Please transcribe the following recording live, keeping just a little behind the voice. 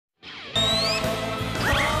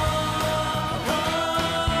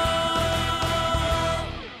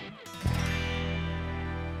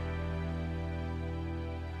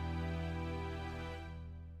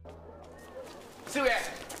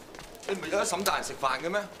咗沈大人食飯嘅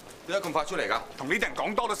咩？點解咁快出嚟㗎？同呢啲人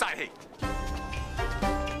講多都嘥氣。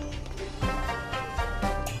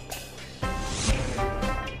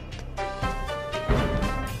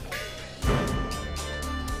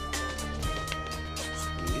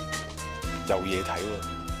有嘢睇喎！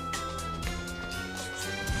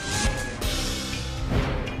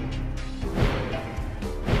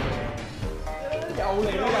又嚟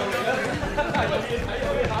啦！有嘢睇，有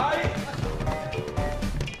嘢睇！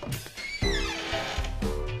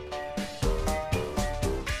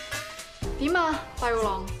點啊，大玉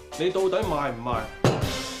郎？你到底賣唔賣？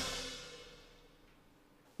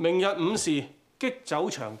明日5時激走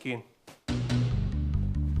場見。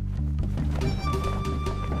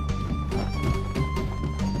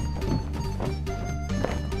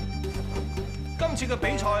今次嘅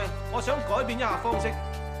比賽，我想改變一下方式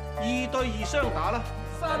，2對2雙打啦。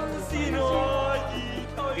新鮮喎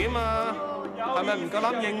，2對2。點啊？係咪唔夠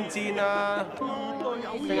膽應戰啊？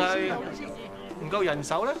定係唔夠人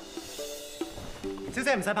手咧？小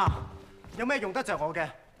姐唔使怕，有咩用得着我嘅，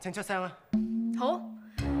請出聲啦。好，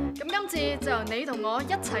咁今次就由你同我一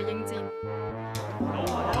齊應戰。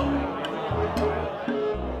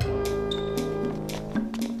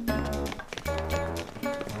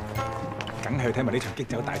梗係去睇埋呢場激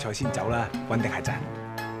走大賽先走啦，穩定係賺。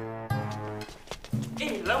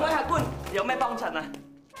誒，兩位客官有咩幫襯啊？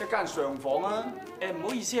一間上房啊！誒，唔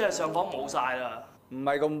好意思啊，上房冇晒啦。唔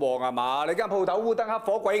係咁旺啊嘛？你間鋪頭烏燈黑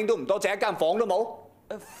火，鬼影都唔多，淨一間房都冇。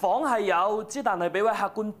誒，房係有，之但係俾位客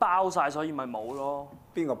官包晒，所以咪冇咯。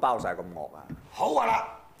邊個包晒咁惡啊？好啊啦，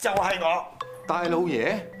就係我大老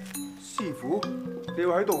爺，師傅，你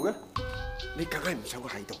會喺度嘅？你梗係唔想我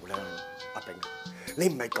喺度啦，阿炳，你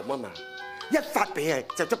唔係咁啊嘛，一發脾氣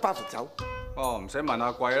就執包袱走。哦，唔使問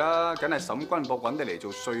阿貴啦，梗係沈君博揾你嚟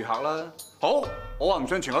做說客啦。好，我話唔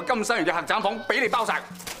信全個金山園嘅客棧房俾你包晒。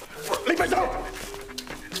你咪走，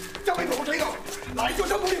就係我睇過，嚟咗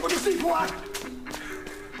都冇認我做師傅啊！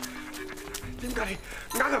點解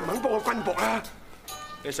你硬係唔肯幫我君博啊？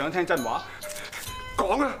你想聽真話？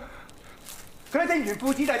講啊！佢哋正如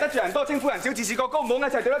父子弟得罪人多，稱呼人少，自視過高，唔好一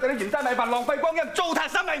齊對一對啲原山米飯，浪費光陰，糟蹋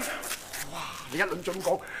生命。哇！你一輪咁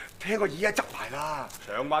講，聽個耳一執埋啦。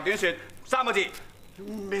長話短説，3個字。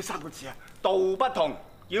咩3個字啊？道不同，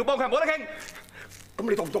要幫佢冇得傾。咁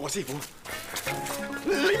你當唔當我師傅？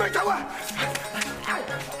你咪走啊！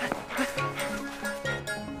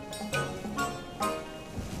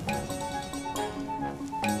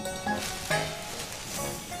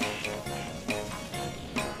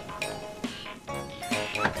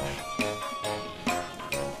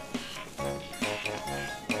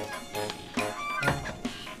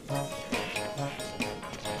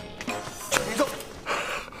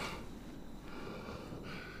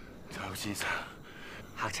先生，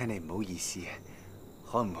嚇親你唔好意思啊，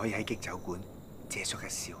可唔可以喺激酒館借宿一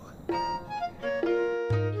宵啊？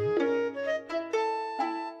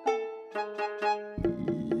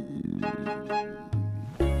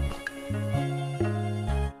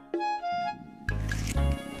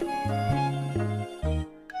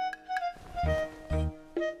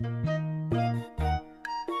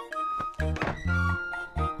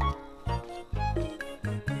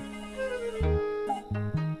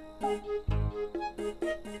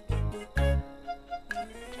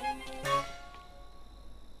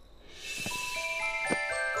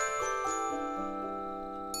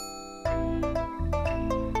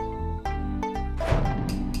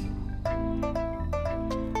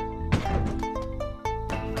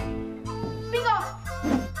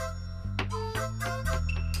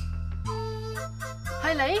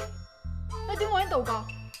係你？你點會喺度㗎？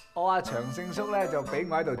我阿長勝叔咧就俾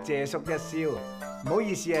我喺度借宿一宵，唔好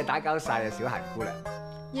意思啊，打攪晒啊，小閒姑娘。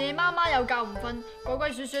夜媽媽有覺唔瞓，鬼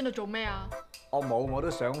鬼祟祟喺度做咩啊？我冇，我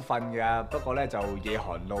都想瞓㗎，不過咧就夜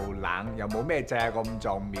寒路冷，又冇咩祭啊，個五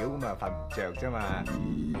臟廟咁啊，瞓唔着啫嘛。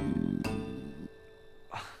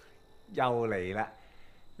又嚟啦！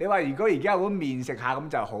你話如果而家有碗麵食下咁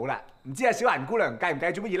就好啦。唔知啊，小閒姑娘計唔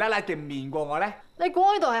計做乜熱辣辣嘅麵過我咧？你估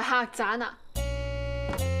呢度係客棧啊？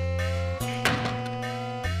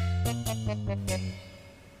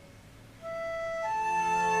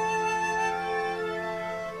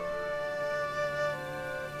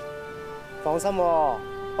放心喎，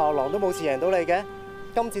白狼都冇次贏到你嘅，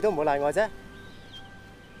今次都唔會例外啫。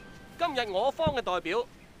今日我方嘅代表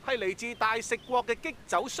係嚟自大食國嘅激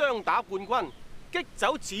酒雙打冠軍激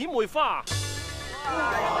酒姊妹花。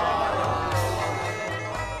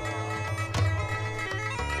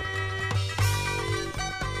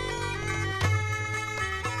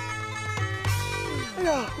哎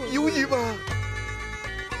呀，妖孽啊！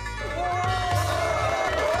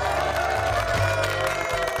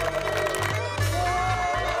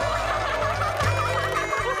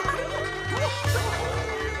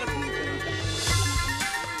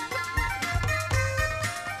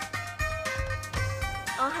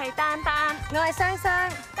係雙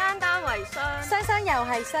雙，單單為雙，雙雙又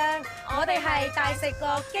係雙。我哋係大食國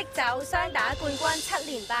擊酒雙打冠軍7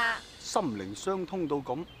連霸。心靈相通到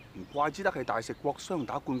咁，唔怪之得係大食國雙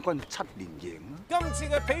打冠軍7連贏啦。今次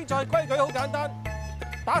嘅比賽規矩好簡單，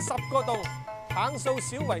打10個洞，棒數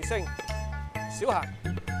少為勝。小嫻，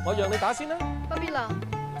我讓你打先啦。不必啦，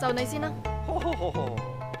就你先啦。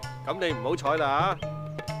咁你唔好彩啦嚇。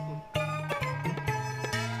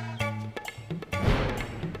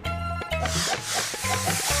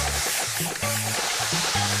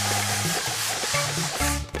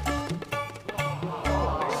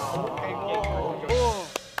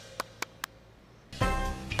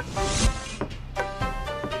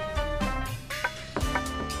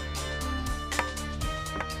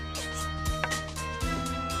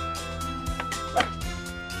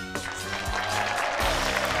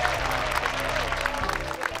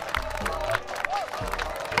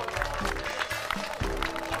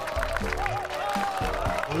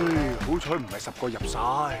好彩唔係10個入晒。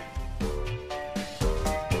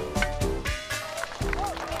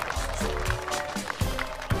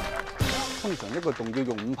通常一個洞要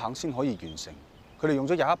用5棒先可以完成，佢哋用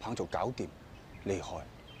咗21棒就搞掂，厲害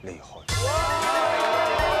厲害！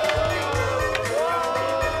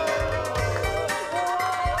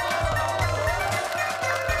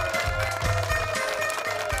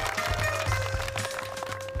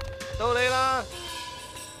到你啦！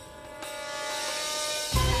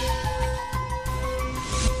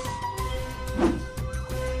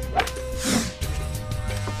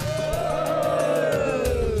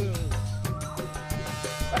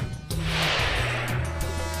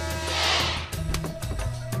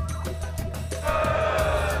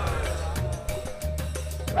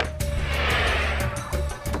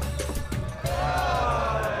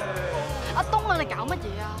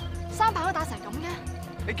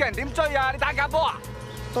你叫人點追啊？你打假波啊？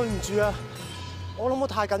對唔住啊，我諗我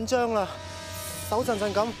太緊張啦，手震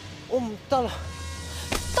震咁，我唔得啦。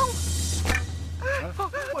東，有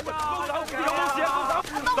冇事啊？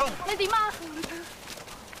東，你點啊？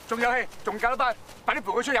仲有氣，仲搞得翻，快啲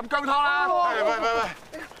陪佢出去飲薑湯啦！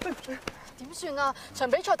喂，點算啊？場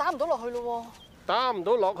比賽打唔到落去咯喎！打唔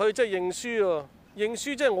到落去即係認輸喎，認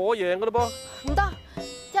輸即係我贏噶咯噃。唔得，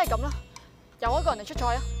一係咁啦。由我一個人嚟出賽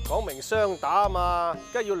啊！講明雙打啊嘛，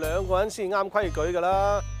梗係要2個人先啱規矩噶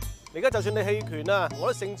啦。而家就算你棄權啊，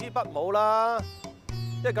我都勝之不武啦。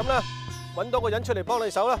即係咁啦，揾多個人出嚟幫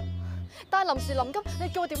你手啦。但係臨時臨急，你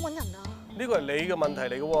叫我點揾人啊？呢個係你嘅問題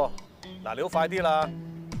嚟嘅喎。嗱，你好快啲啦，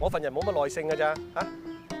我份人冇乜耐性㗎咋嚇。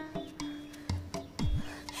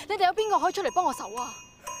你哋有邊個可以出嚟幫我手啊？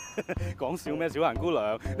講笑咩，小嫻姑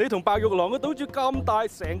娘？你同白玉郎嘅賭注咁大，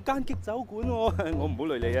成間擊酒館喎，我唔好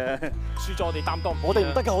累你啊！輸咗我哋擔當，我哋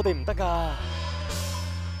唔得㗎，我哋唔得㗎。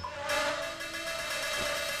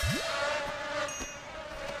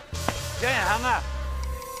有人肯啊？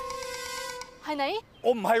係你？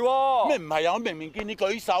我唔係喎。咩唔係啊？我明明見你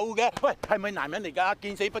舉手嘅。喂，係咪男人嚟㗎？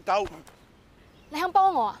見死不救。你肯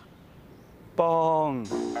幫我啊？幫。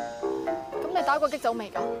咁你打過擊酒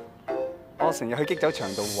未㗎？我成日去擊酒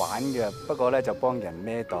場度玩嘅，不過咧就幫人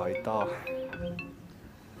孭袋多。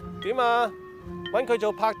點啊？揾佢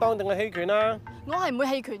做拍檔定係棄權啊？我係唔會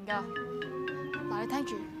棄權㗎。嗱，你聽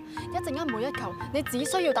住，一陣間每一球你只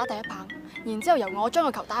需要打第1棒，然之後由我將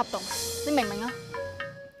個球打入洞，你明唔明啊？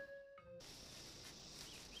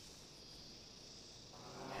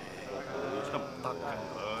出唔得㗎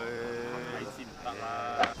佢，睇先唔得啦。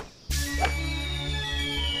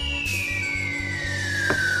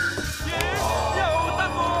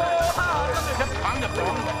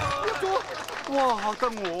哇！嚇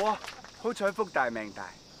得我啊！好彩福大命大。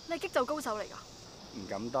你係擊酒高手嚟㗎？唔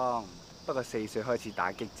敢當，不過4歲開始打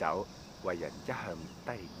擊酒，為人一向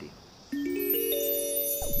低調。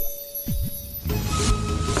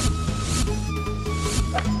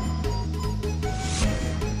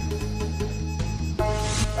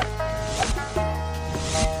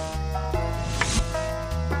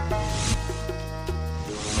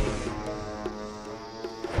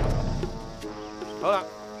好啦。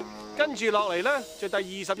跟住落嚟咧，就第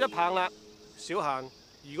21棒啦。小嫻，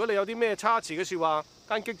如果你有啲咩差池嘅説話，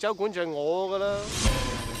間擊酒館就係我噶啦。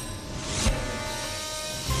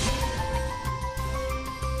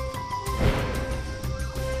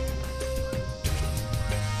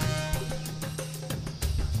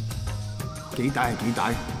幾大係幾大，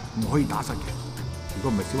唔可以打失嘅。如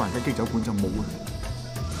果唔係，小嫻間擊酒館就冇啦。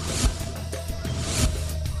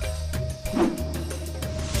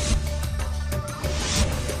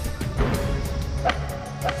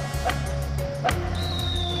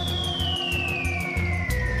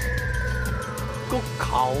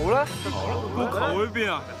球咧？個球喺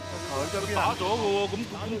邊啊？打咗嘅喎，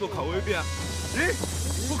咁個球去邊啊？咦，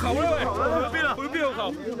個球咧？喂，去邊啊？去邊個球？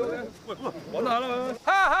喂，揾下啦！哈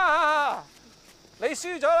哈哈！你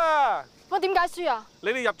輸咗啦！我點解輸啊？你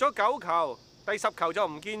哋入咗9球，第10球就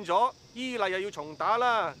唔見咗，依例又要重打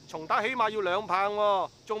啦，重打起碼要2棒喎，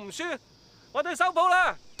仲唔輸？我哋收鋪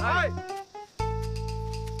啦！係。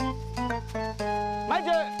咪住，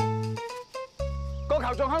個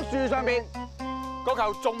球仲喺樹上邊，個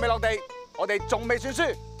球仲未落地，我哋仲未算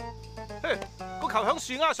輸。個球響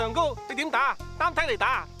樹丫上高，你點打？擔梯嚟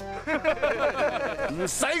打？唔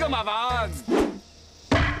使咁麻煩。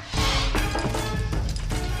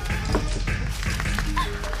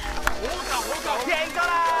好球，贏咗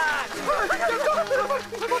啦！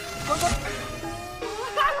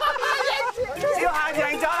小閒贏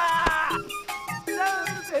咗啦！唔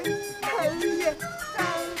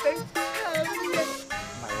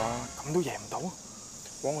係喎，咁都贏唔到，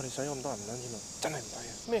枉我哋使咗咁多銀兩添啊！真係唔抵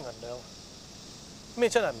啊！咩銀兩？咩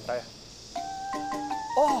真係唔抵啊？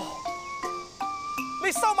哦，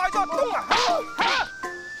你收買咗阿東啊？嚇！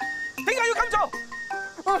點解要咁做？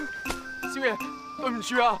少爺，對唔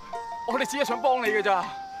住啊，我哋只係想幫你嘅咋。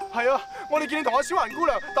係啊，我哋見你同阿小閒姑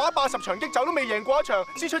娘打80場激走都未贏過一場，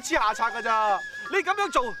先出此下策㗎咋。你咁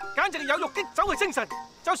樣做，簡直係有辱激走嘅精神。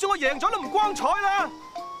就算我贏咗都唔光彩啦。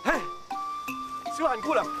唉，小閒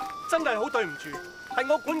姑娘真係好對唔住，係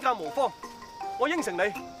我管教無方。我應承你，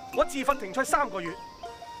我自罰停賽3個月。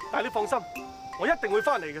但係你放心，我一定會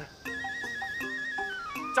翻嚟嘅。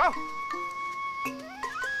走。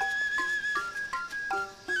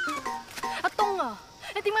阿東啊，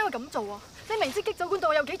你點解會咁做啊？你明知激走管對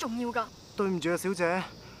我有幾重要㗎？對唔住啊，小姐。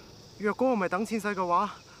若果我唔係等錢使嘅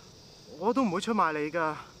話，我都唔會出賣你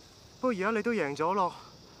㗎。不過而家你都贏咗咯，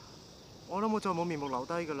我諗我再冇面目留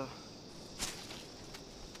低㗎啦。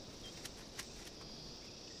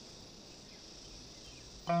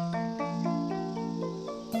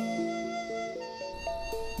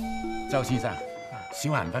周先生，小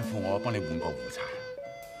閒吩咐我幫你換個壺茶，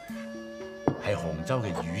係杭州嘅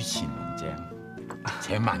雨前龍井，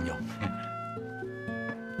請慢用。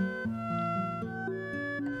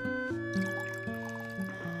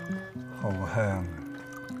好香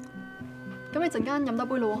咁你陣間飲多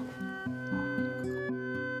杯咯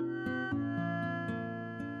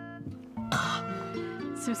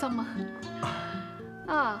喎，小心啊！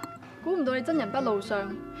啊，估唔到你真人不露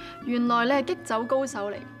相，原來你係激走高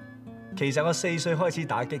手嚟。其實我4歲開始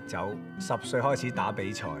打激走，10歲開始打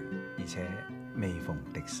比賽，而且未逢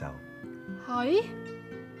敵手。係？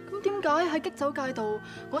咁點解喺激走界度，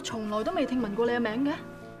我從來都未聽聞過你嘅名嘅？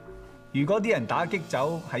如果啲人打激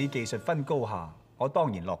走係以技術分高下，我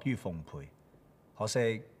當然樂於奉陪。可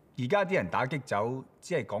惜而家啲人打激走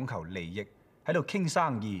只係講求利益，喺度傾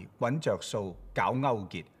生意、揾着數、搞勾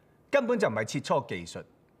結，根本就唔係切磋技術，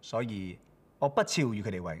所以我不屑與佢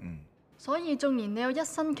哋為伍。所以縱然你有一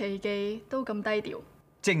身奇技，都咁低調。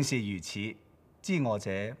正是如此，知我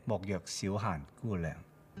者莫若小閒姑娘。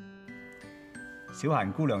小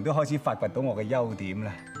閒姑娘都開始發掘到我嘅優點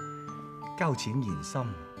啦。交淺言深，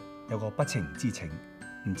有個不情之請，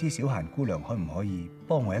唔知小閒姑娘可唔可以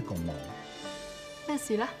幫我一個忙？咩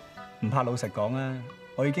事呢？唔怕老實講啊，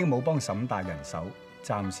我已經冇幫沈大人手，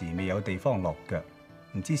暫時未有地方落腳。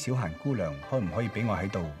唔知小閒姑娘可唔可以俾我喺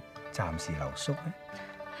度暫時留宿呢？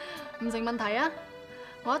唔成問題啊！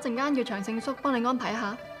我一陣間叫長勝叔幫你安排一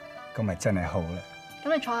下。咁咪真係好啦。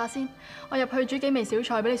咁你坐下先，我入去煮幾味小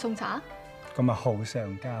菜俾你送茶。咁咪好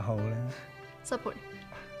上加好啦。失陪。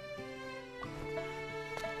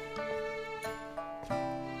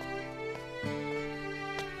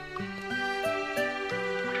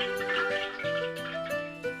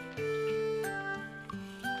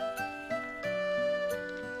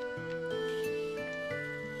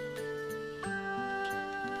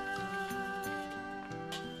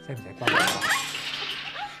使唔使幫？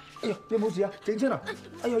哎呀，你冇事啊？整親啊？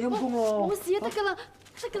哎呀，陰公喎！冇事啊，得㗎啦，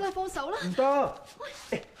得㗎啦，放手啦！唔得，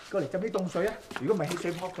誒，過嚟浸啲凍水啊！如果唔係汽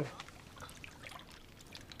水泡㗎啦。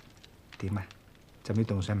點啊？浸啲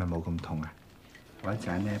凍水咪冇咁痛啊？我一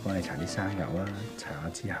陣咧幫你搽啲生油啊，搽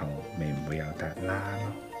咗之後咪唔會有突瘌咯。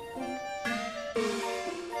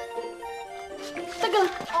得㗎啦，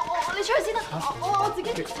你出去先啦，我自己。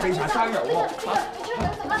你搽生油喎？你出去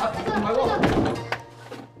等陣啦，唔係喎。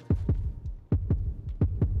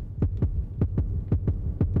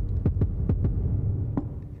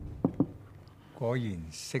果然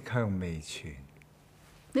色香味全。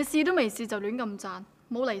你試都未試就亂咁讚，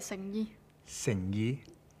冇嚟誠意。誠意？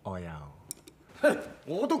我有。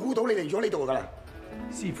我都估到你嚟咗呢度㗎啦。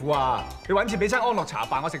師傅啊，你揾錢俾餐安樂茶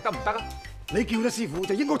飯我食得唔得啊？你叫咗師傅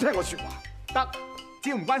就應該聽我説話。得，只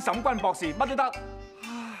要唔關沈君博士，乜都得。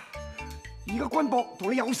而家軍博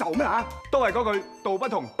同你有仇咩嚇？都係嗰句，道不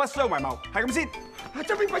同不相為謀，係咁先。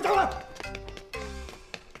周邊快走啦！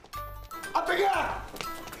阿炳啊！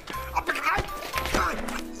阿炳啊！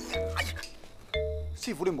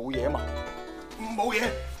師傅你冇嘢啊嘛？冇嘢。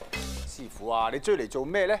師傅啊，你追嚟做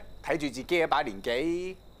咩咧？睇住自己一把年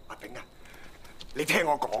紀。阿炳啊，你聽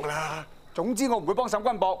我講啦。總之我唔會幫沈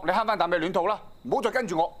君博，你慳翻啖氣亂吐啦，唔好再跟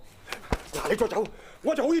住我。嗱，你再走，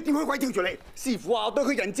我就好似吊起鬼吊住你。師傅啊，對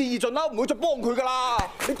佢仁至義盡啦，唔會再幫佢噶啦。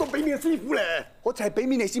你咁俾面嘅師傅咧，我就係俾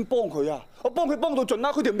面你先幫佢啊！我幫佢幫到盡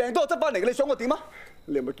啦，佢條命都我執翻嚟嘅，你想我點啊？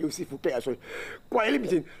你係咪叫師傅幾廿歲跪喺你面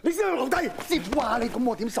前，你先去留低？師傅啊，你咁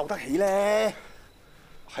我點受得起咧？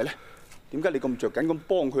係咧，點解你咁着緊咁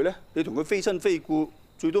幫佢咧？你同佢非親非故，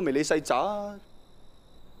最多未你細渣。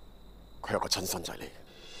佢係個親生仔嚟。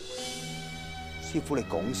師傅你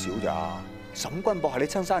講少咋？沈君博係你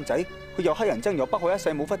親生仔，佢又黑人憎又不可一世，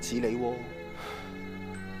冇忽似你喎。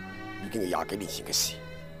已經係20幾年前嘅事，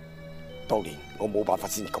當年我冇辦法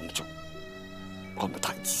先至咁做，我係咪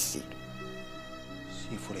太自私？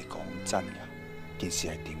師傅你講真㗎，件事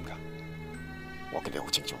係點㗎？我記得好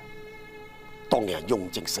清楚，當年係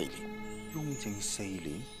雍正4年。雍正4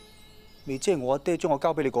年，未即係我阿爹將我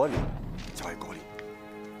交俾你嗰一年，就係嗰年，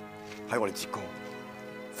喺我哋浙江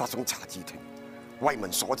發生查字亭為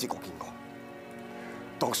民所指嗰件案。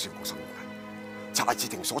當時我心諗，查字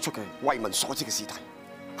亭所出嘅為民所指嘅屍體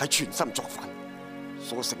係全身作反，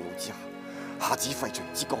所盛怒之下，下旨廢除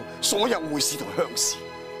浙江所有會試同鄉試。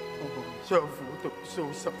我相苦讀數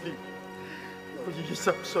10年，由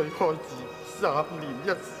20歲開始3年1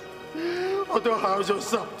試，我都考咗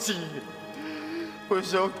10次。佢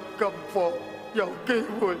想金博有機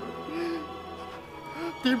會，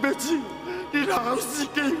點不知連考試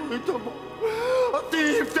機會都冇，我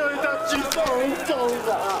點對得住寶寶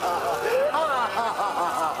啊！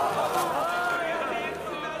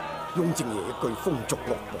雍正爺一句風燭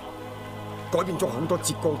落幕，改變咗好多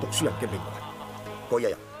浙江讀書人嘅命運。嗰一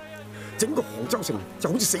日，整個杭州城就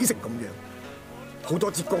好似死城咁樣，好多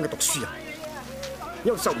浙江嘅讀書人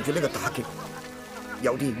因為受唔住呢個打擊，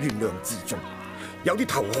有啲懸梁自盡，有啲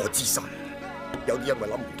投河自殺，有啲因為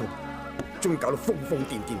諗唔通，終於搞到瘋瘋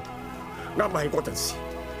癲癲。啱喺嗰陣時，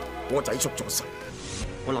我仔出咗世，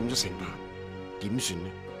我諗咗成晚，點算呢？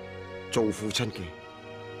做父親嘅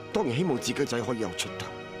當然希望自己仔可以有出頭，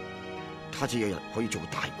他朝有日可以做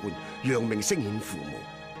大官，揚名聲顯父母。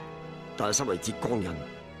但係身為浙江人，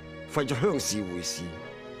廢咗鄉試會試，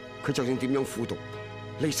佢就算點樣苦讀，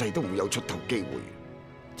呢世都唔會有出頭機會。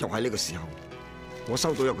就喺呢個時候，我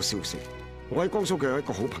收到一個消息，我喺江蘇嘅一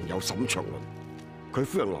個好朋友沈長倫，佢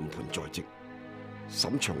夫人臨盆在即。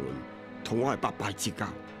沈長倫同我係百拜之交，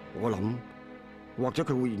我諗或者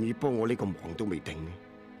佢會願意幫我呢個忙都未定呢。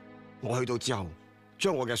我去到之後，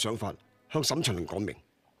將我嘅想法向沈長倫講明，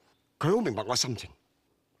佢好明白我心情，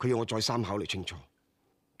佢要我再三考慮清楚，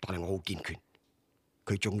但係我好堅決，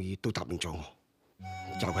佢終於都答應咗我。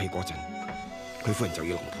就喺嗰陣，佢夫人就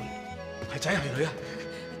要臨盆，係仔係女啊？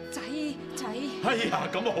仔。哎呀，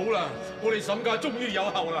咁啊好啦，我哋沈家終於有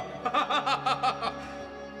後啦！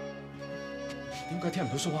點解聽唔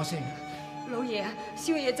到蘇話聲嘅？老爺啊，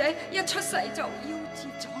少爺仔一出世就夭折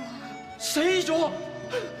咗啦！死咗？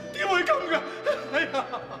點會咁㗎？哎呀！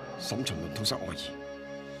沈長倫吐出愛意，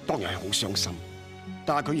當然係好傷心，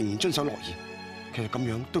但係佢仍然遵守諾言。其實咁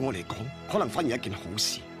樣對我嚟講，可能反而係一件好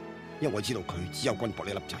事，因為我知道佢只有君博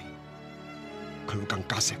呢粒仔，佢會更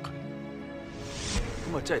加錫佢。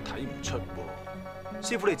咁啊真係睇唔出喎，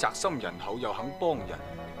師傅你宅心仁厚又肯幫人，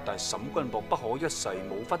但係沈君博不可一世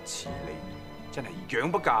冇忽似你，真係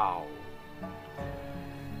養不教。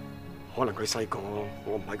可能佢細個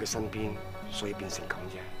我唔喺佢身邊，所以變成咁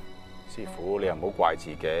啫。師傅你又唔好怪自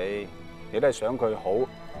己，你都係想佢好，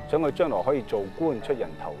想佢將來可以做官出人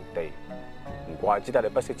頭地，唔怪之得你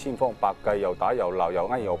不惜千方百計又打又鬧又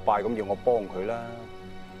又拜咁要我幫佢啦。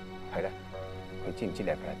係咧，佢知唔知你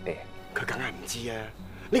係佢阿爹？佢梗係唔知啊！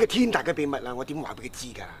呢個天大嘅秘密啦，我點話俾佢知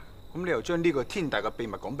㗎？咁你又將呢個天大嘅秘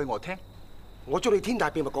密講俾我聽？我將你天大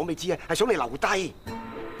秘密講俾你知啊，係想你留低。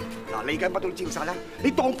嗱，你而家乜都知道晒啦，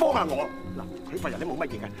你當幫下我。嗱，佢份人都冇乜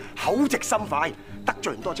嘢嘅，口直心快，得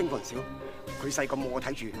罪人多，清官少。佢細個冇我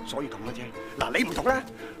睇住，所以咁嘅啫。嗱，你唔同啦，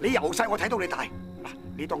你由細我睇到你大。嗱，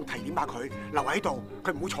你當提點下佢，留喺度，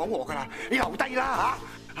佢唔會闖我㗎啦。你留低啦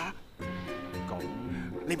嚇。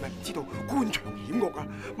你咪唔知道官場險惡啊！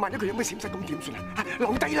萬一佢有咩閃失咁點算啊？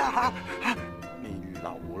留低啦嚇！未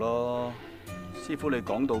留咯，師傅你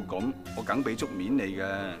講到咁，我梗俾足面你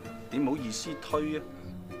嘅，點好意思推啊？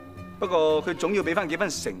不過佢總要俾翻幾分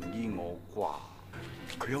誠意我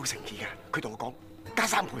啩。佢好誠意嘅，佢同我講加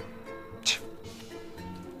3倍、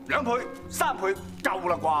2倍、3倍夠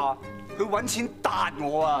啦啩？佢揾錢答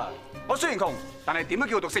我啊！我雖然窮，但係點都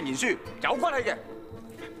叫佢讀聖賢書，有關係嘅。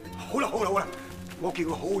好啦，我叫佢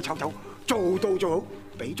好好湊湊，做到做好，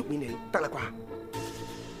俾足面你得啦啩？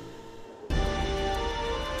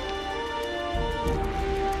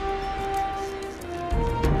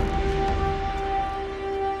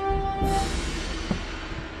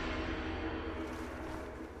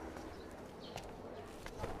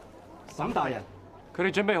沈大人，佢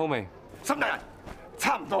哋準備好未？沈大人，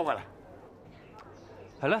差唔多㗎啦。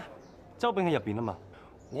係咧，周炳喺入邊啊嘛。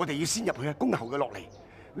我哋要先入去啊，恭候佢落嚟。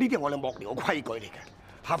呢啲係我哋幕僚嘅規矩嚟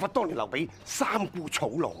嘅，效法當年留俾三顧草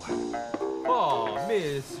廬啊！啊，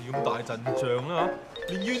咩事咁大陣仗啊？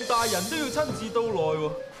連袁大人都要親自到來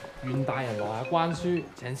喎。袁大人來下關書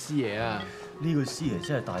請師爺啊！呢個師爺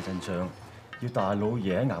真係大陣仗，要大老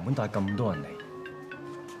爺喺衙門帶咁多人嚟。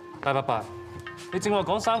大伯伯，你正話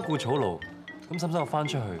講三顧草廬，咁使唔使我翻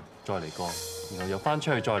出去再嚟過，然後又翻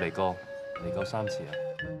出去再嚟過，嚟夠3次啊？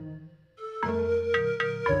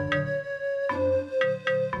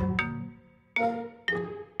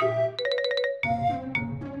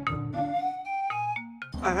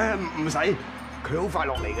唔使，佢好快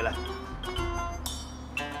落嚟㗎啦。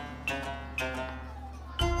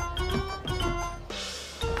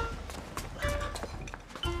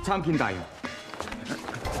參見大人，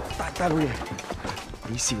大老爺，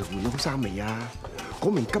你少爺換好衫未啊？講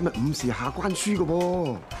明今日午時下關書㗎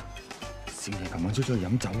噃。少爺琴晚出咗去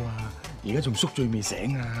飲酒啊，而家仲宿醉未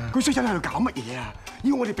醒啊！佢衰仔喺度搞乜嘢啊？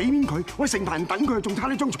要我哋俾面佢，我哋成排人等佢，仲攤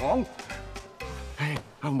呢張床。唉，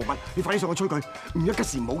阿毛筆，你快啲上去催佢，唔一吉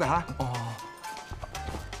時唔好㗎嚇。哦。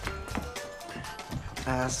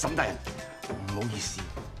沈大人，唔好意思。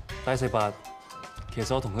大四伯，其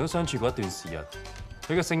實我同佢都相處過一段時日，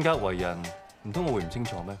佢嘅性格為人，唔通我會唔清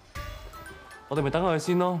楚咩？我哋咪等下佢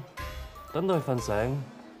先咯，等到佢瞓醒，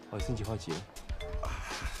我哋先至開始咯。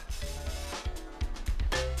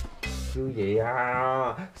少爺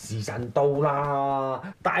啊，時辰到啦！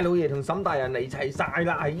大老爺同沈大人嚟齊晒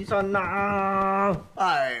啦，起身啦！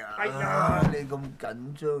哎呀，你咁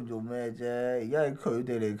緊張做咩啫？而家係佢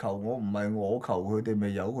哋嚟求我，唔係我求佢哋，咪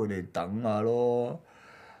由佢哋等下咯。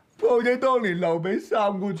況且當年留俾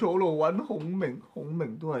三顧草廬揾孔明，孔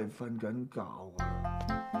明都係瞓緊覺啊！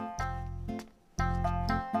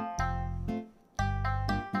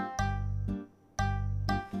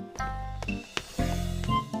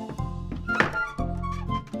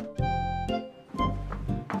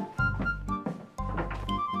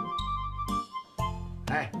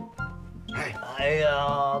哎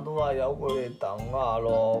呀，都話由佢哋等下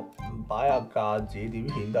咯，唔擺下架子點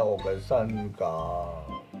顯得我嘅身價？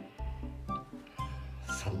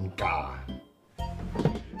身價？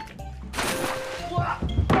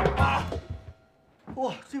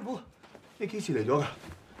哇！師傅，你幾時嚟咗㗎？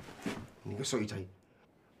你個衰仔，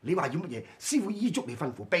你話要乜嘢？師傅依足你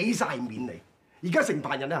吩咐，俾晒面你。而家成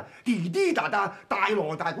排人啊，滴滴答答，大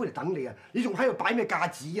鑼大鼓嚟等你啊！你仲喺度擺咩架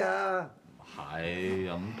子啊？係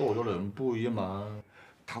飲多咗2杯啫嘛。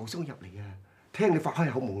頭先我入嚟啊，聽你發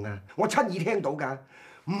開口夢啊，我親耳聽到㗎。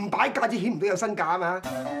唔擺架子顯唔到有身價啊嘛。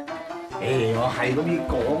我係咁樣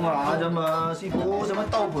講下啫嘛，師傅使乜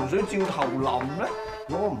兜盆水照頭淋咧？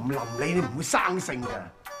我唔淋你，你唔會生性㗎。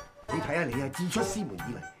你睇下你啊，自出師門以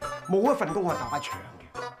嚟，冇一份工係打場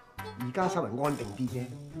嘅。而家稍為安定啲啫。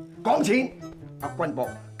講錢，阿君博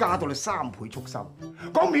加到你3倍速收。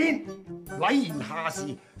講面，禮賢下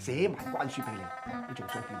士，寫埋關書俾你，你仲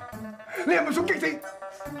想點啊？你係咪想激死？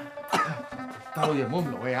大老爺唔好咁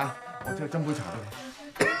勞氣啊！我即係斟杯茶俾你。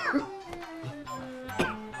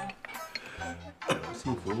師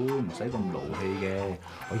傅唔使咁勞氣嘅，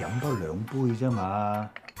我飲多2杯啫嘛。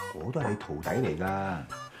我都係你徒弟嚟㗎，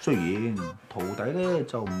雖然徒弟咧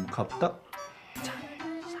就唔及得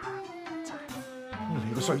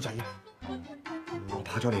你個衰仔啊！我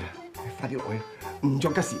怕咗你啦，快啲落去，唔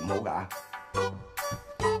作吉時唔好㗎。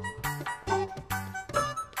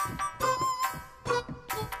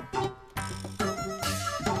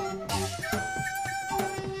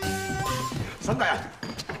沈大人，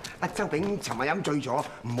阿周炳尋晚飲醉咗，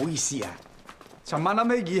唔好意思啊。尋晚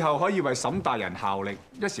諗起以後可以為沈大人效力，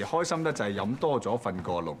一時開心得滯飲多咗瞓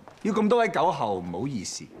過籠，要咁多位酒後唔好意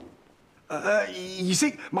思。儀式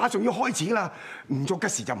馬上要開始啦，唔作吉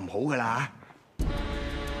時就唔好㗎啦。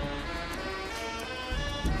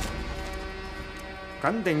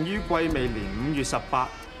謹定於癸未年5月18，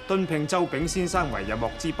敦聘周炳先生為日幕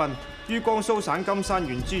之賓，於江蘇省金山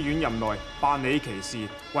縣知縣任內辦理其事，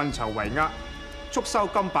運籌帷幄，速收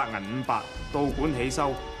金100銀500，道館起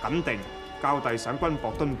收，謹定交遞省軍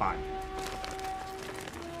博敦辦。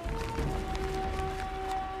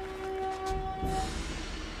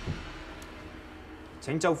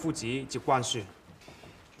請周夫子接關書。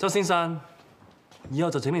周先生，以後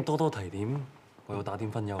就請你多多提點，我要打點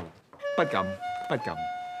分憂啦。不敢，不敢。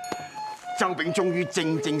周炳終於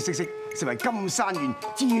正正式式成為金山縣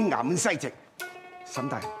知縣衙門西席。沈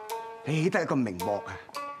大人，你起得一個名幕啊！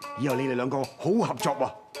以後你哋兩個好合作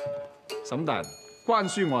喎。沈大人，關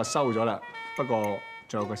書我就收咗啦，不過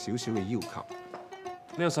仲有個少少嘅要求。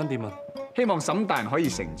你又想點啊？希望沈大人可以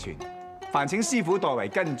成全，煩請師傅代為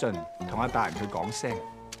跟進，同阿大人佢講聲。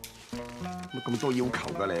乜咁多要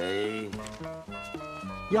求㗎你？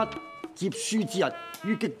一接書之日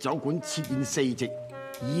於擊酒館設宴4席，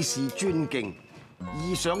以示尊敬。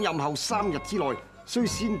二上任後3日之內，須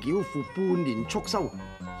先繳付半年束收，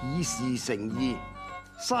以示誠意。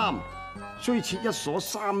三須設一所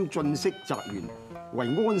3進式宅園，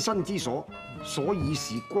為安身之所，所以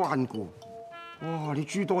是關顧。哇！你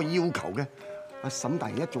諸多要求嘅，阿沈大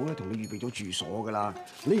人一早咧同你預備咗住所㗎啦。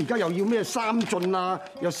你而家又要咩3進啊？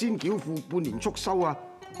又先繳付半年束收啊！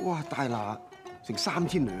哇！大拿成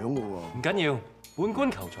3000兩㗎喎。唔緊要，本官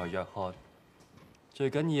求財若渴，最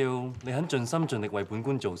緊要你肯盡心盡力為本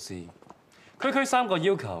官做事。區3個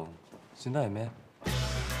要求，算得係咩？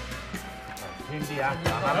添啲啊！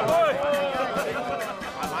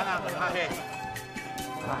慢慢啊，唔客氣。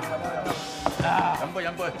飲杯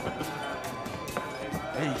飲杯。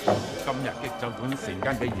今日擊酒館成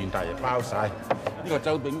間俾袁大爺包晒，呢個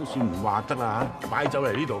周炳都算唔話得啦嚇，擺酒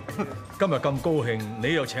嚟呢度。今日咁高興，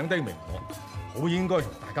你又請低名幕，好應該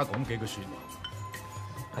同大家講幾句説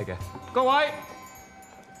話。係嘅，各位，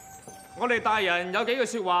我哋大人有幾句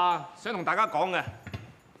説話想同大家講嘅。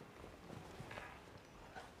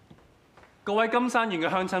各位金山縣嘅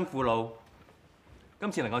鄉親父老，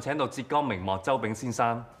今次能夠請到浙江名幕周炳先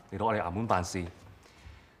生嚟到我哋衙門辦事，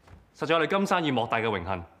實在我哋金山縣莫大嘅榮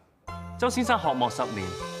幸。周先生學莫10年，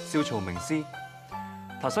少曹名師，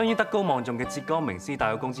投身於德高望重嘅浙江名師大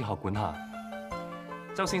有功之學管下。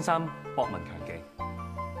周先生博聞強記，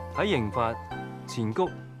喺刑法、前局、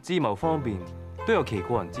智謀方面都有其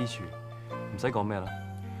過人之處，唔使講咩啦，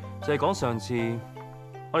就係講上次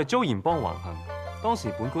我哋遭嚴幫橫行，當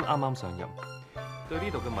時本官啱啱上任，對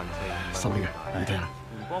呢度嘅民情。心理啊，你睇下，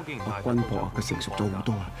阿君博啊，佢成熟咗好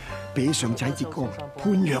多啊，比起上次喺浙江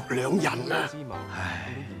判若兩人啊。唉，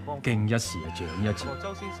經一時長一智，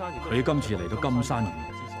佢今次嚟到金山縣，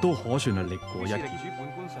都可算係力過一劫。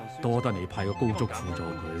多得你派個高足輔助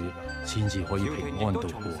佢，先至可以平安度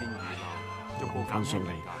過。講翻上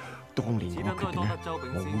嚟，當年我決定咧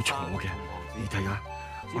冇錯嘅，你睇下。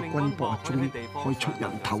阿君博終於可以出人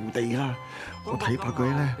頭地啦！我睇怕佢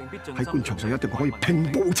咧喺官場上一定可以平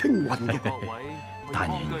步青雲嘅。但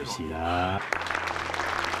願如是啦。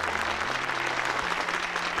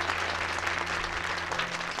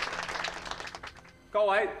各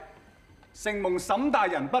位，承蒙沈大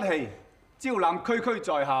人不棄，招攬區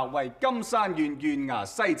在下為金山縣縣衙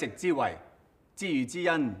西席之位，知遇之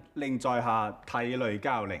恩，令在下涕淚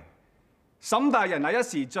交零。沈大人乃一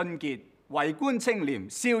時俊傑。為官清廉，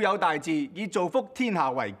少有大志，以造福天下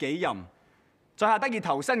為己任。在下得以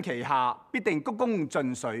投身其下，必定鞠躬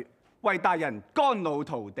盡瘁，為大人肝腦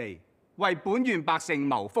塗地，為本縣百姓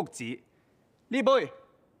謀福祉。呢杯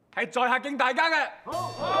係在下敬大家嘅。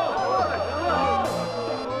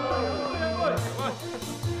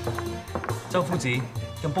周夫子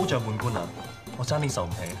咁褒獎本官啊，我爭啲受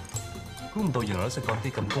唔起，估唔到原來都識講啲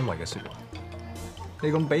咁恭維嘅説話。你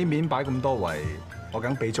咁俾面擺咁多圍。我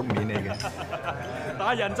梗俾足面你嘅。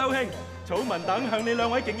大人周兄，草民等向你兩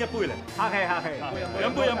位敬一杯嚟。客氣客氣，飲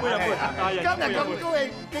杯飲杯飲杯。大人今日咁高興，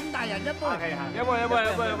敬大人一杯。飲杯飲杯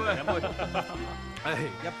飲杯飲杯飲杯。唉，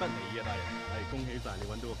一不離啊，大人。係恭喜晒你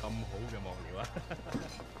揾到個咁好嘅幕僚啊！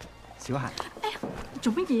小閒。哎呀，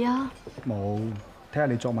做乜嘢啊？冇，睇下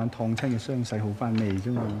你昨晚燙親嘅傷勢好翻未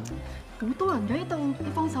啫嘛。好多人喺呢度，你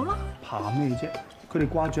放手啦。怕咩啫？佢哋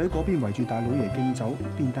掛住喺嗰邊圍住大老爺敬酒，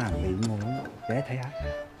邊得閒理我？你睇下，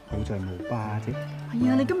好在冇疤啫。係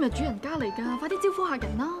啊，你今日主人家嚟㗎，快啲招呼客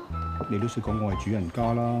人啦。你都識講我係主人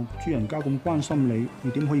家啦，主人家咁關心你，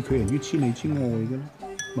你點可以拒人於千里之外嘅咧？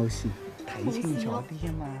冇事，睇清楚啲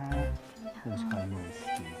啊嘛。冇錯，冇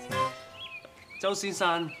事啫。周先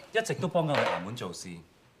生一直都幫緊我哋衙門做事，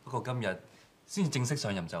不過今日先至正式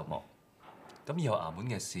上任就幕，咁以後衙門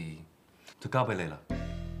嘅事就交俾你啦。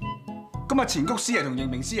咁啊，前谷師爺同認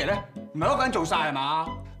明師爺咧，唔係一個人做晒係嘛？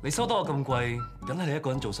你收得我咁貴，梗係你一個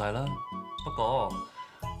人做晒啦。不過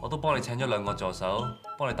我都幫你請咗2個助手，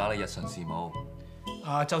幫你打理日常事務。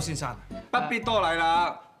啊，周先生，不必多禮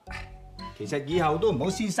啦。其實以後都唔好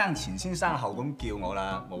先生前先生後咁叫我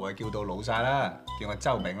啦，無謂叫到老晒啦，叫我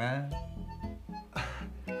周明啦。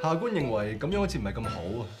下官認為咁樣好似唔係咁好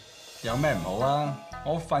啊。有咩唔好啊？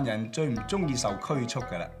我份人最唔中意受拘束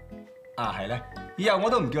㗎啦。啊係咧，以後我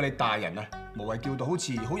都唔叫你大人啦，無謂叫到好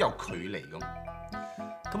似好有距離咁。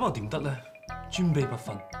咁又點得咧？尊卑不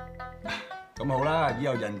分。咁好啦，以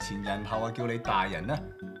後人前人後啊叫你大人啦，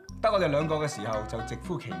得我哋兩個嘅時候就直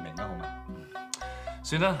呼其名啦，好嘛？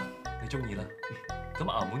算啦，你中意啦。咁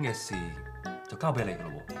衙門嘅事就交俾你噶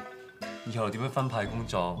咯喎。以後點樣分派工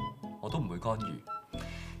作我都唔會干預，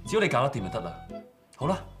只要你搞得掂就得啦。好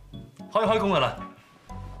啦，可以開工噶啦。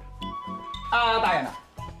大人啊，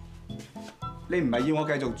你唔係要我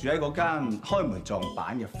繼續住喺嗰間開門撞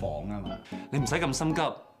板嘅房啊嘛？你唔使咁心急，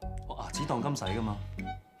我牙齒當金使噶嘛。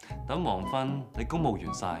等黃昏你公務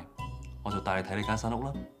完晒，我就帶你睇你間新屋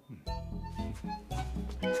啦。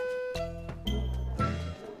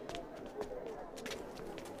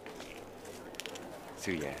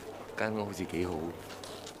少爺，間屋好似幾好。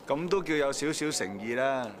咁都叫有少少誠意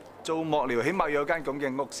啦。做幕僚起碼要有間咁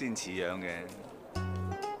嘅屋先似樣嘅。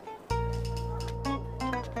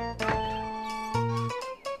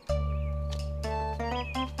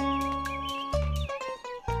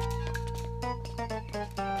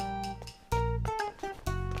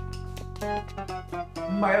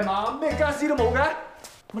唔係啊嘛，咩家私都冇嘅。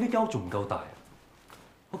乜呢間屋仲唔夠大？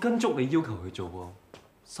我跟足你要求去做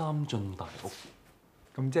喎，3進大屋。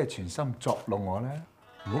咁即係全心作弄我咧？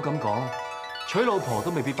唔好咁講，娶老婆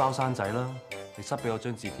都未必包生仔啦。你塞俾我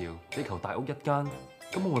張字條，只求大屋一間，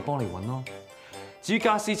咁我會幫你揾咯。至於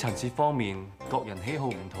家私陳設方面，各人喜好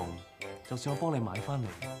唔同，就算我幫你買翻嚟，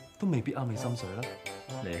都未必啱你心水啦。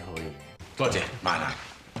你好嘢，多謝，慢下。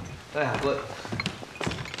多謝客官。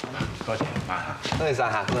多謝，慢下。多謝晒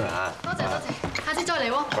客官啊！多謝多謝，下次再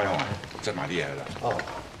嚟喎。歸我，執埋啲嘢去啦。哦。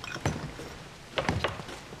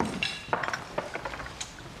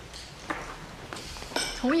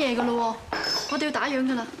好夜噶咯喎，我哋要打烊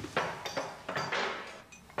噶啦。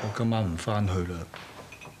我今晚唔翻去啦，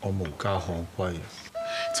我無家可歸。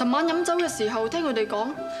尋晚飲酒嘅時候，聽佢哋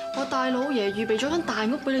講，我大老爺預備咗間大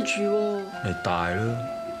屋俾你住喎。你大啦，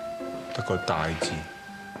得個大字。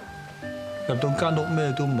入到間屋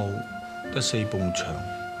咩都冇，得4埲牆，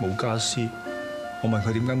冇家私。我問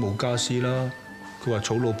佢點解冇家私啦，佢話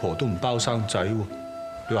娶老婆都唔包生仔喎。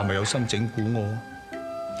你話咪有心整蠱我？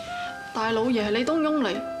大老爺係你東翁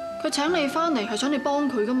嚟，佢請你翻嚟係想你幫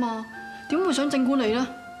佢噶嘛，點會想整蠱你咧？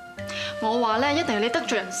我話咧，一定係你得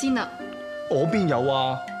罪人先啊！我邊有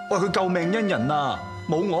啊？喂，佢救命恩人啊！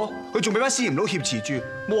冇我，佢仲俾班私鹽佬挾持住，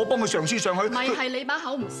冇我幫佢上書上去。咪係你把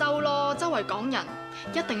口唔收咯，周圍講人，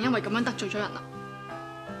一定因為咁樣得罪咗人啦。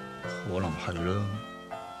可能係啦，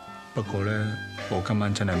不過咧，我今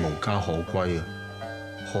晚真係無家可歸啊！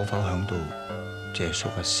可否響度借宿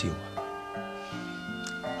一宵啊？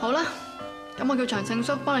好啦，咁我叫長勝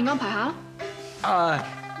叔幫你安排下啦。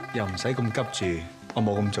又唔使咁急住，我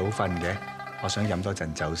冇咁早瞓嘅，我想飲多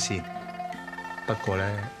陣酒先。不過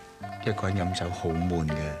咧，一個人飲酒好悶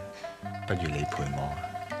嘅，不如你陪我。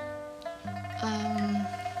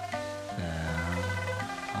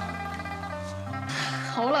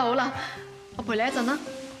好啦好啦，我陪你一陣啦。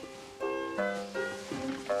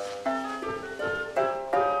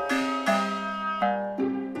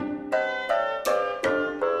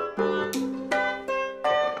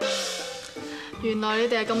原來你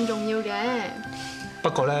哋係咁重要嘅。不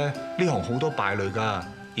過咧，呢行好多敗類㗎。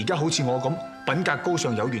而家好似我咁品格高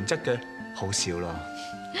尚有原則嘅，好少咯。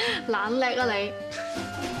懶叻啊你！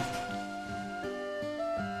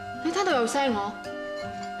你聽到有聲我，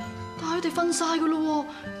但係佢哋瞓晒㗎咯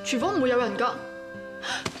喎，廚房唔會有人㗎。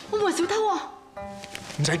會唔會係小偷啊？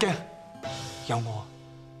唔使驚，有我。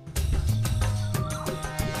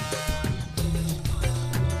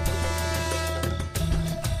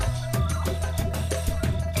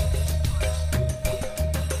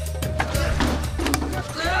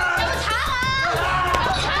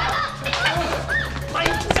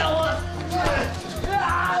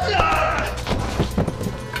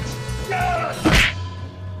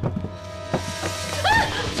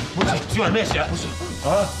主人咩事啊？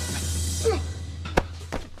啊！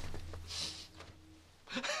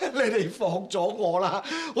你哋放咗我啦！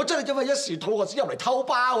我真係因為一時肚餓先入嚟偷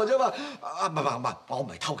包嘅啫嘛！唔係，我唔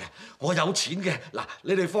係偷嘅，我有錢嘅。嗱，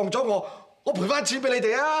你哋放咗我，我賠翻錢俾你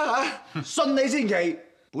哋啊嚇！信你先奇，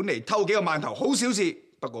本嚟偷幾個饅頭好小事，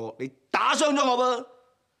不過你打傷咗我噃，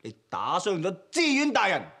你打傷咗知縣大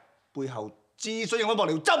人，背後只需要我幕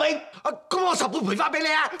僚周炳。咁我10倍賠翻俾你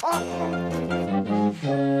啊！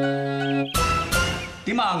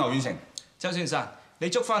點啊，牛遠成？周先生，你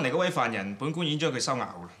捉翻嚟嗰位犯人，本官已經將佢收押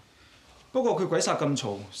好啦。不過佢鬼殺咁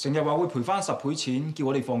嘈，成日話會賠翻10倍錢，叫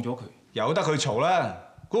我哋放咗佢。由得佢嘈啦！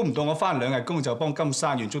估唔到我翻2日工就幫金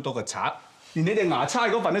山縣捉到個賊，連你哋衙差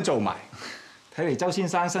嗰份都做埋。睇嚟周先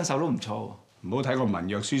生身手都唔錯喎。唔好睇個文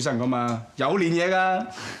弱書生咁嘛，有練嘢㗎。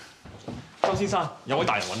周先生，有位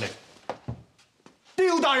大人揾你。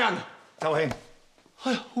刁大人，周兄，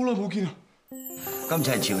哎呀，好耐冇見啊！今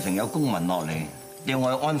次係朝廷有公文落嚟，調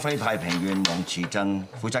我去安徽太平縣黃池鎮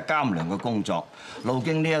負責監糧嘅工作。路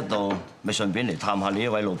經呢一度，咪順便嚟探下你呢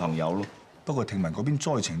位老朋友咯。不過聽聞嗰邊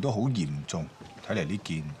災情都好嚴重，睇嚟呢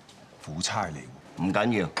件苦差嚟喎。唔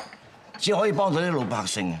緊要，只可以幫到啲老百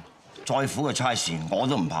姓。再苦嘅差事我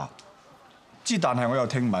都唔怕。但係我又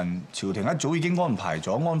聽聞朝廷一早已經安排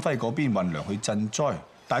咗安徽嗰邊運糧去賑災，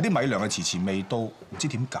但係啲米糧遲遲未到，唔知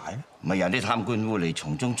點解咧？咪有啲貪官污吏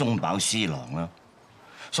從中中飽私囊啦，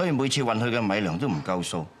所以每次運去嘅米糧都唔夠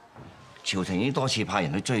數。朝廷已經多次派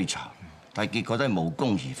人去追查，但係結果都係無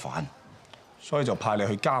功而返。所以就派你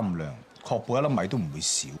去監糧，確保一粒米都唔會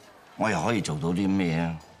少。我又可以做到啲咩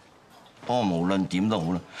啊？不過無論點都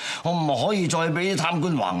好啦，我唔可以再俾啲貪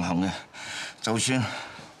官橫行嘅。就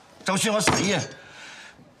算我死啊，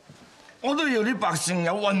我都要啲百姓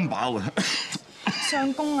有溫飽嘅。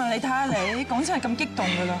相公啊，你睇下你講真係咁激動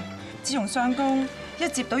㗎啦！自從相公一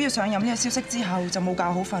接到要上任呢個消息之後，就冇覺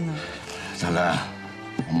好瞓啦。得啦，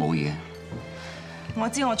我冇嘢。我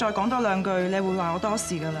知我再講多兩句，你會話我多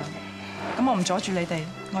事㗎啦。咁我唔阻住你哋，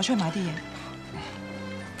我出去買啲嘢。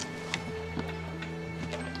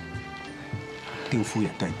刁夫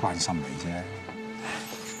人都係關心你啫。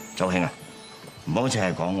周兄啊，唔好淨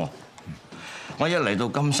係講我。我一嚟到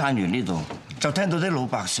金山縣呢度，就聽到啲老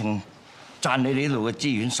百姓讚你哋呢度嘅知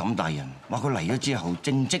縣沈大人，話佢嚟咗之後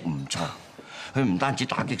政績唔錯。佢唔單止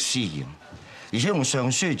打擊私鹽，而且仲上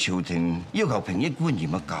書朝廷要求平抑官鹽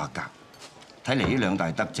嘅價格。睇嚟呢兩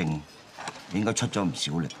大德政應該出咗唔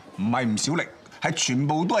少力。唔係唔少力，係全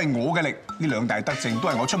部都係我嘅力。呢兩大德政都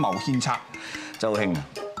係我出謀獻策。周兄啊，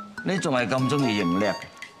你仲係咁中意認叻？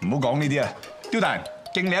唔好講呢啲啊！刁大人，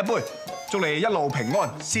敬你一杯，祝你一路平安，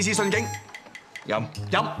事事順境。飲。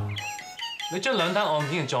你將兩單案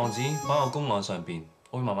件嘅狀紙擺喺我公案上邊，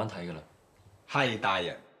我會慢慢睇㗎啦。係大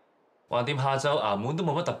人。橫掂下晝衙門都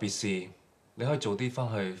冇乜特別事，你可以早啲翻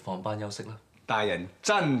去放班休息啦。大人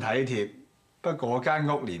真體貼，不過間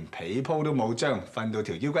屋連被鋪都冇張，瞓到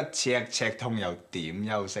條腰骨赤赤痛，又點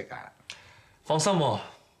休息啊？放心喎，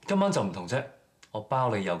今晚就唔同啫，我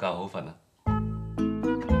包你有覺好瞓啊！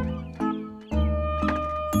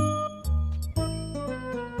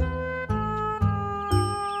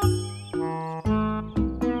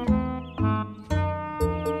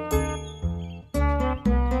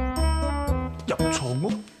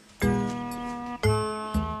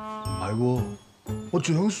我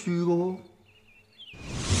住響樹㗎喎。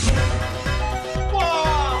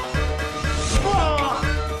哇！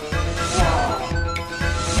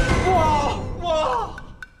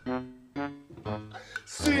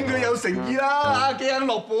算佢有誠意啦，幾肯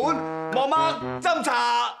落本。望媽斟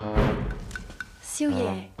茶。少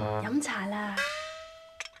爺飲茶啦。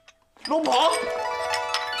老婆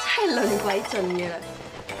真係輪鬼盡嘅啦！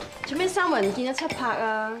做咩三個人見咗七拍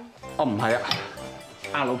啊？哦，唔係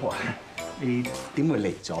啊，老婆。你點會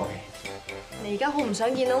嚟咗嘅？你而家好唔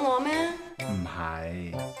想見到我咩？唔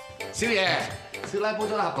係，少爺，少奶煲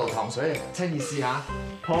咗納豆糖水，請你試下。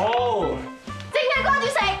好。淨係掛住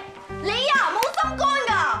食，你呀冇心肝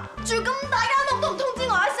㗎！住咁大間屋都唔通知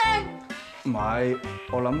我一聲。唔係，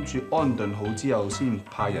我諗住安頓好之後先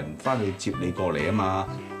派人翻去接你過嚟啊嘛。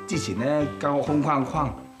之前咧間屋空框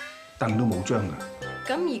框，凳都冇張㗎。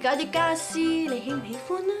咁而家啲家私你喜唔喜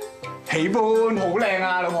歡啊？喜歡，好靚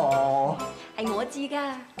啊，老婆。係我知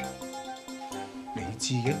㗎。你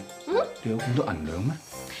知嘅？你有咁多銀兩咩？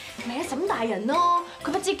咪阿沈大人咯，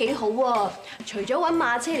佢不知幾好喎。除咗揾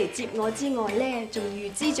馬車嚟接我之外咧，仲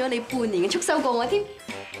預支咗你半年嘅速收過我添。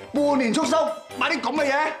半年速收，買啲咁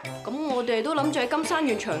嘅嘢？咁我哋都諗住喺金山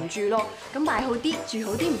縣長住咯，咁買好啲，住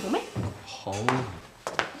好啲唔好咩？好。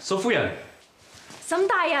蘇夫人。沈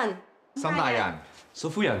大人。沈大人。蘇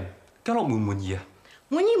夫人，間屋滿唔滿意啊？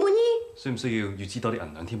滿意。需唔需要預支多啲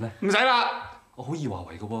銀兩添咧？唔使啦，我好易話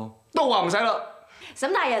為嘅喎。都話唔使啦。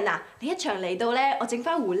沈大人啊，你一場嚟到咧，我整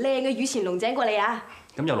翻壺靚嘅雨前龍井過嚟啊！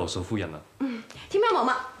咁有勞蘇夫人啦。添加忙物。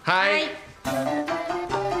係。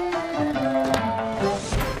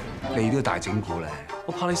你都大整蠱咧。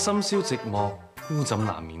我怕你深宵寂寞，孤枕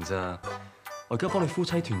難眠咋。我而家幫你夫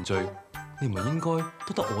妻團聚，你唔係應該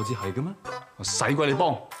都得我至係嘅咩？我使鬼你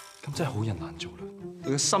幫，咁真係好人難做啦。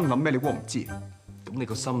你個心諗咩？你估我唔知？咁你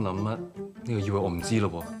個心諗乜？你又以為我唔知咯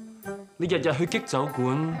喎？你日日去激酒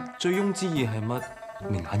館，醉翁之意係乜？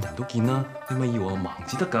明眼人都見啦，你咪以為我盲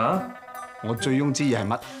至得㗎？我醉翁之意係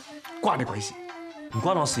乜？關你鬼事？唔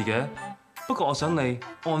關我事嘅。不過我想你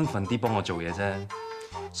安分啲幫我做嘢啫。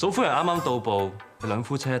嫂夫人啱啱到埗，你兩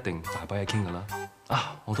夫妻一定大把嘢傾㗎啦。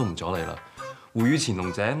啊，我都唔阻你啦，回雨前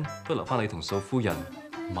龍井都留翻你同嫂夫人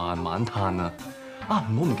慢慢嘆啊！啊，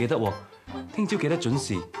唔好唔記得喎，聽朝記得準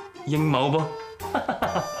時應某噃。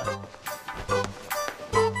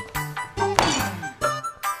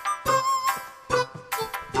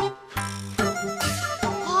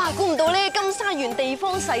哇！估唔到咧，金山縣地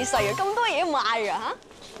方細細啊，咁多嘢賣啊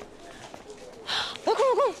嚇！老公，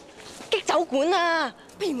激酒館啊！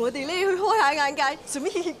不如我哋咧去開下眼界，順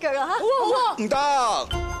便歇腳啊嚇！好啊！唔得。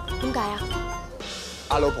點解啊？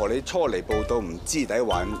阿老婆，你初嚟報到唔知底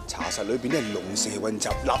玩，茶室裏邊啲龍蛇混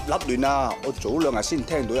雜，粒亂啊！我早2日先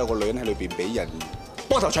聽到有個女人喺裏邊俾人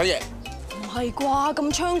幫頭搶嘢。唔係啩？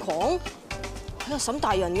咁猖狂？喺阿沈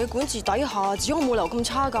大人嘅管治底下，治安冇理由咁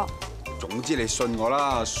差㗎。總之你信我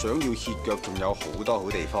啦，想要歇腳仲有好多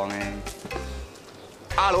好地方咧。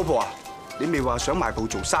阿老婆啊，你未話想賣布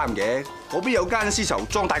做衫嘅？嗰邊有間絲綢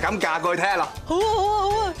裝大減價，過去睇下啦。好啊好啊好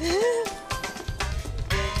啊！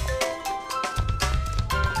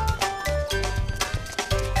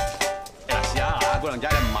試下嗱，姑娘仔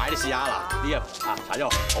你唔買你試下嗱，呢啊搽咗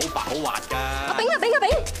好白好滑㗎。阿炳啊炳啊炳！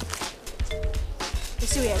你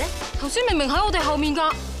少爺咧？頭先明明喺我哋後面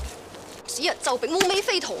㗎，此日就炳冇尾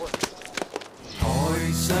飛圖啊！台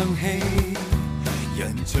上戲，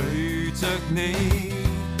人隨着你，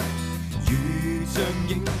如像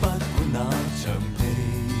影不管那場地，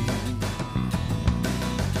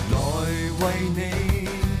來為你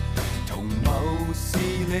同謀是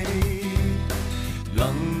你，能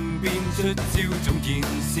變出招種見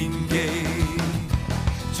先機，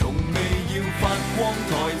從未要發光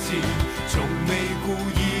台前，從未故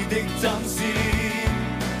意的爭先。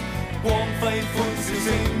光輝歡笑聲，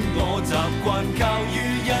我習慣靠於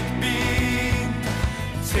一邊。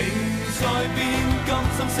情在變，甘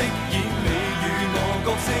心飾演你與我角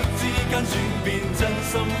色之間轉變，真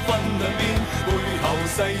心分兩邊，背後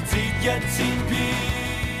細節1000篇。